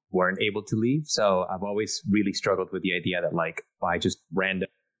people who weren't able to leave. So I've always really struggled with the idea that, like, by just random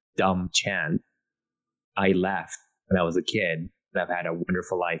dumb chance, I left when I was a kid, and I've had a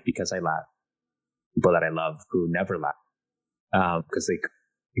wonderful life because I left. People that I love who never left, because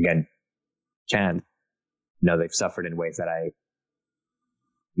chance, they've suffered in ways that I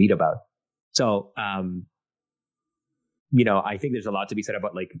read about. So, I think there's a lot to be said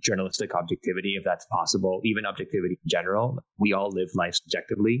about like journalistic objectivity, if that's possible, even objectivity in general. We all live life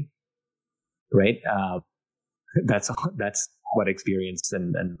subjectively, right? That's what experience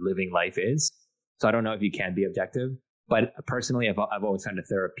and living life is. So I don't know if you can be objective, but personally, I've always found it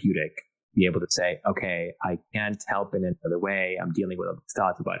therapeutic to be able to say, okay, I can't help in another way. I'm dealing with all these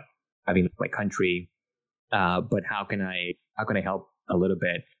thoughts about having my country, but how can I help a little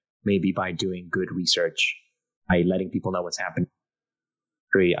bit? Maybe by doing good research. By letting people know what's happening,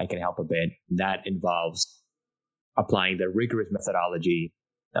 I can help a bit. That involves applying the rigorous methodology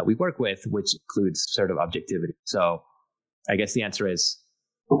that we work with, which includes sort of objectivity. So I guess the answer is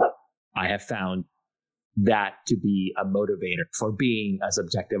I have found that to be a motivator for being as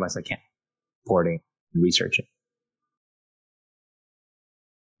objective as I can, reporting and researching.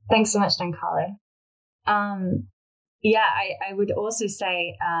 Thanks so much, Giancarlo. I would also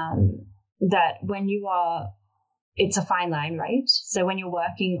say that when you are, it's a fine line, right? So when you're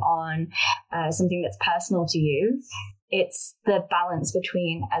working on something that's personal to you, it's the balance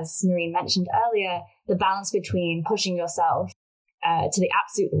between, as Narine mentioned earlier, the balance between pushing yourself to the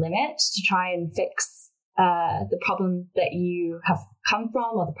absolute limit to try and fix the problem that you have come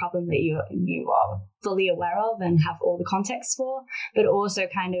from, or the problem that you are fully aware of and have all the context for, but also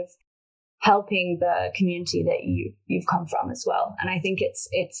kind of helping the community that you've come from as well. And I think it's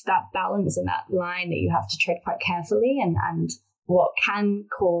that balance and that line that you have to tread quite carefully, and what can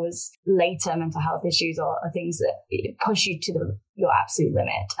cause later mental health issues or things that push you to your absolute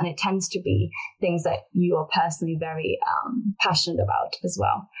limit. And it tends to be things that you are personally very passionate about as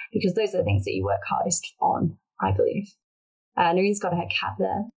well, because those are the things that you work hardest on, I believe. Narine's got her cat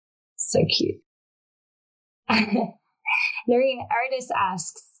there. So cute. Narine, Aridis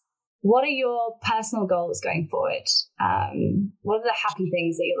asks, what are your personal goals going forward? What are the happy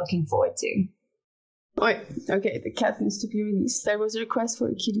things that you're looking forward to? Okay, the cat needs to be released. There was a request for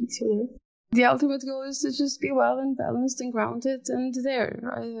a kitty today. The ultimate goal is to just be well and balanced and grounded and there.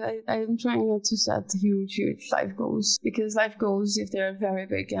 I am trying not to set huge life goals, because life goals, if they're very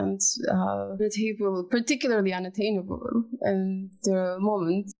big and particularly unattainable, and there are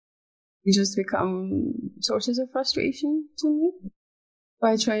moments, they just become sources of frustration to me.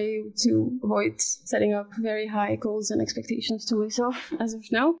 I try to avoid setting up very high goals and expectations to myself as of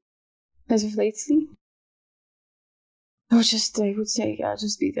lately. I would say,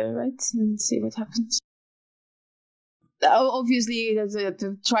 just be there, right? And see what happens. obviously,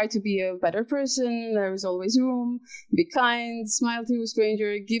 to try to be a better person. There is always room. Be kind, smile to a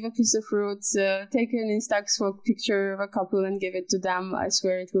stranger, give a piece of fruit, take an Instax picture of a couple and give it to them. I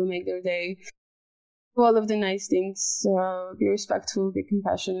swear it will make their day. Do all of the nice things. Be respectful, be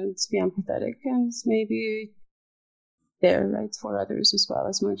compassionate, be empathetic, and maybe there, right, for others as well,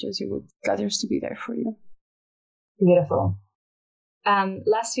 as much as you would like others to be there for you. Beautiful.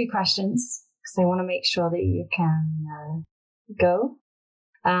 Last few questions, because I want to make sure that you can go.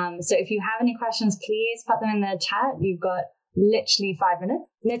 So if you have any questions, please put them in the chat. You've got literally 5 minutes.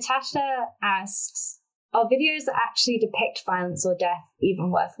 Natasha asks, are videos that actually depict violence or death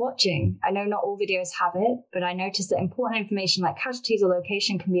even worth watching? I know not all videos have it, but I noticed that important information like casualties or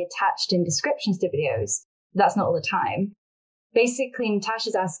location can be attached in descriptions to videos. That's not all the time. Basically,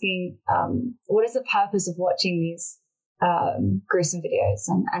 Natasha's asking, what is the purpose of watching these gruesome videos,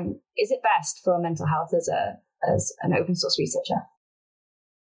 and is it best for mental health as an open source researcher?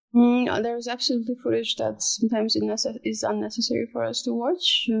 There's absolutely footage that sometimes is unnecessary for us to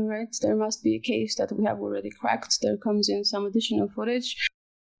watch, right? There must be a case that we have already cracked. There comes in some additional footage.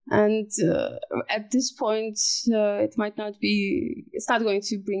 And at this point, it's not going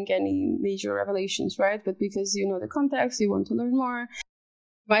to bring any major revelations, right? But because you know the context, you want to learn more. It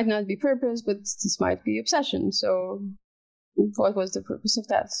might not be purpose, but this might be obsession. So what was the purpose of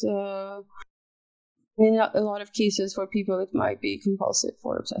that? In a lot of cases for people, it might be compulsive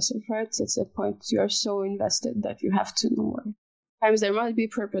or obsessive, right? It's a point you are so invested that you have to know more. Sometimes there might be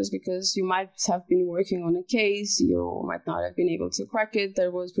purpose because you might have been working on a case, you might not have been able to crack it. There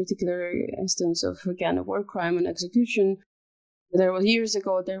was a particular instance of, again, a war crime and execution. There was years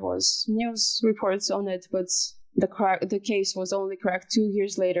ago, there was news reports on it, but the case was only cracked 2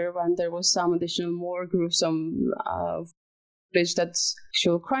 years later when there was some additional more gruesome footage that's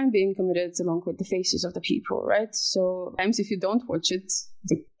actual crime being committed along with the faces of the people, right? So sometimes if you don't watch it,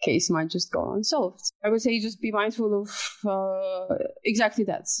 the case might just go unsolved. I would say just be mindful of exactly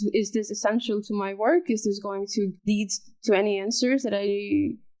that. Is this essential to my work? Is this going to lead to any answers to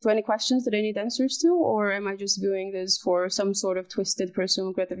any questions that I need answers to? Or am I just viewing this for some sort of twisted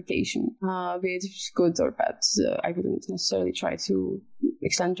personal gratification, be it good or bad? I wouldn't necessarily try to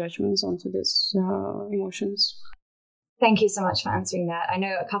extend judgments onto these emotions. Thank you so much for answering that. I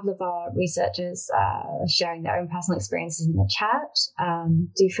know a couple of our researchers are sharing their own personal experiences in the chat.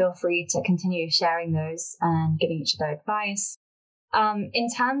 Do feel free to continue sharing those and giving each other advice. In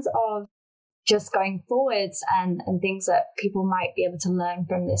terms of just going forwards and things that people might be able to learn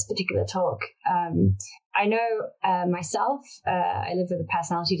from this particular talk, I know myself, I live with a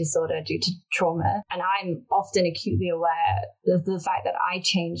personality disorder due to trauma, and I'm often acutely aware of the fact that I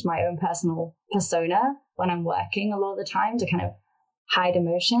change my own personal persona when I'm working a lot of the time to kind of hide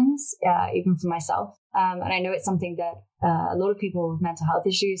emotions, even for myself. And I know it's something that a lot of people with mental health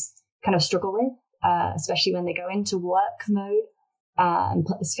issues kind of struggle with, especially when they go into work mode and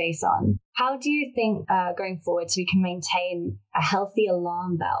put this face on. How do you think going forward we can maintain a healthy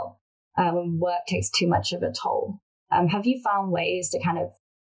alarm bell when work takes too much of a toll? Have you found ways to kind of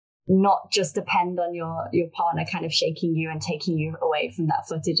not just depend on your partner kind of shaking you and taking you away from that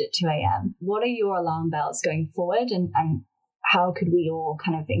footage at 2 a.m.? What are your alarm bells going forward, and how could we all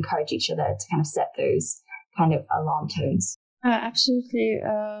kind of encourage each other to kind of set those kind of alarm tones? Absolutely.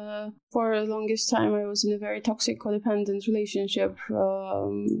 For the longest time, I was in a very toxic codependent relationship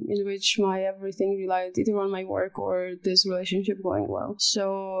in which my everything relied either on my work or this relationship going well.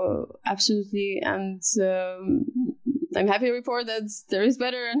 So absolutely. And I'm happy to report that there is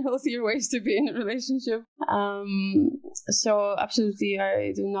better and healthier ways to be in a relationship. So absolutely,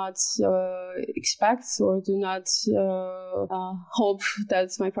 I do not expect or do not hope that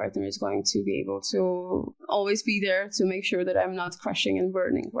my partner is going to be able to always be there to make sure that I'm not crashing and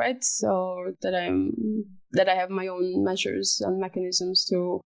burning, right? So that I have my own measures and mechanisms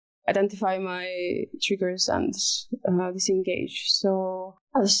to identify my triggers and disengage. So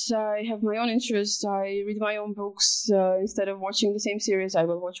as I have my own interests, I read my own books. Instead of watching the same series, I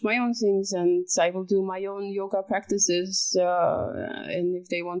will watch my own things, and I will do my own yoga practices. And if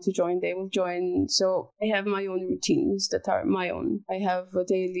they want to join, they will join. So I have my own routines that are my own. I have a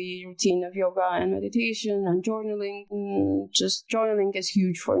daily routine of yoga and meditation and journaling. Just journaling is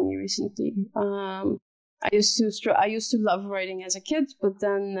huge for me recently. I used to love writing as a kid, but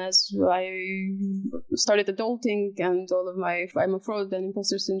then as I started adulting and all of my I'm a fraud and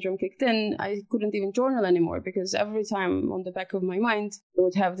imposter syndrome kicked in, I couldn't even journal anymore, because every time on the back of my mind I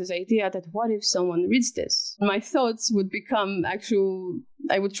would have this idea that what if someone reads this? My thoughts would become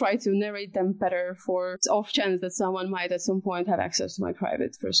I would try to narrate them better for the off chance that someone might at some point have access to my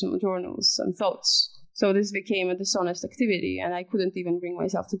private personal journals and thoughts. So this became a dishonest activity, and I couldn't even bring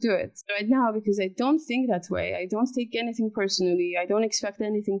myself to do it. Right now, because I don't think that way, I don't take anything personally, I don't expect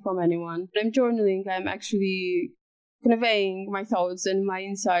anything from anyone. When I'm journaling, I'm actually conveying my thoughts and my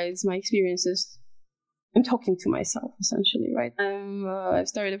insights, my experiences. I'm talking to myself, essentially, right? I've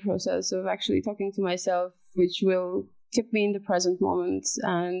started a process of actually talking to myself, which will keep me in the present moment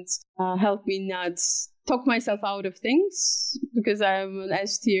and help me not talk myself out of things, because I'm an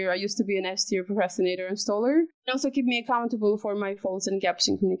S tier. I used to be an S tier procrastinator and staller. And also keep me accountable for my faults and gaps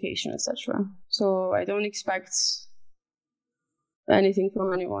in communication, etc. So I don't expect anything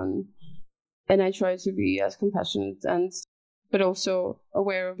from anyone. And I try to be as compassionate but also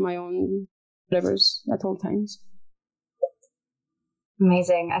aware of my own whatevers at all times.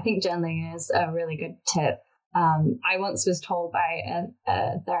 Amazing. I think journaling is a really good tip. I once was told by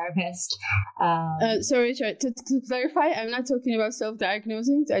a therapist. Sorry, to clarify, I'm not talking about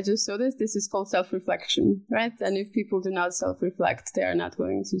self-diagnosing. I just saw this. This is called self-reflection, right? And if people do not self-reflect, they are not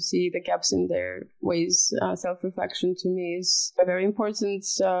going to see the gaps in their ways. Self-reflection to me is very important.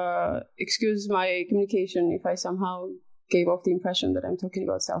 Excuse my communication if I somehow gave off the impression that I'm talking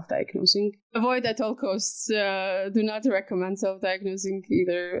about self-diagnosing. Avoid at all costs. Do not recommend self-diagnosing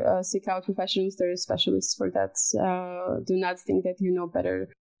either. Seek out professionals. There are specialists for that. Do not think that you know better,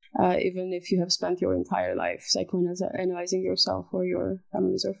 even if you have spent your entire life psychoanalyzing yourself or your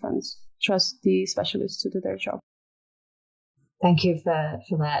families or friends. Trust the specialists to do their job. Thank you for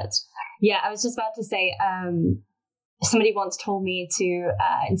that. Yeah, I was just about to say, somebody once told me to,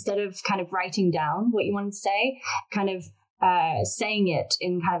 instead of kind of writing down what you wanted to say, kind of saying it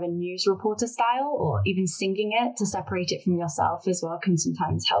in kind of a news reporter style, or even singing it to separate it from yourself as well can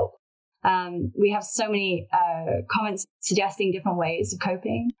sometimes help. We have so many comments suggesting different ways of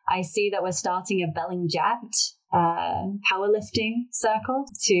coping. I see that we're starting a Belling-Jacked powerlifting circle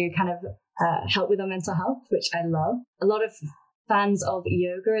to kind of help with our mental health, which I love. A lot of fans of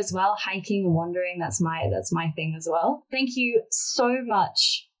yoga as well, hiking and wandering. That's my thing as well. Thank you so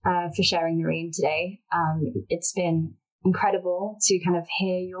much for sharing, Narine, today. It's been incredible to kind of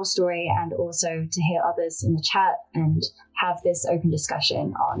hear your story and also to hear others in the chat and have this open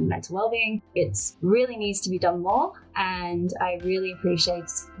discussion on mental well-being. It really needs to be done more, and I really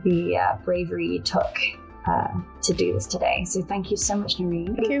appreciate the bravery you took to do this today. So thank you so much,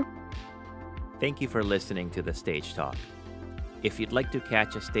 Narine. Thank you. Thank you for listening to the Stage Talk. If you'd like to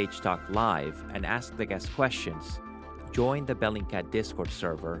catch a Stage Talk live and ask the guest questions, join the Bellingcat Discord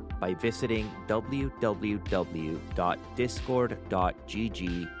server by visiting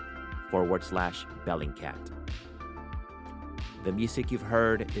www.discord.gg/Bellingcat. The music you've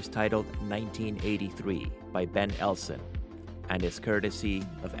heard is titled 1983 by Ben Elson and is courtesy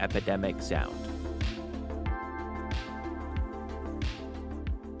of Epidemic Sound.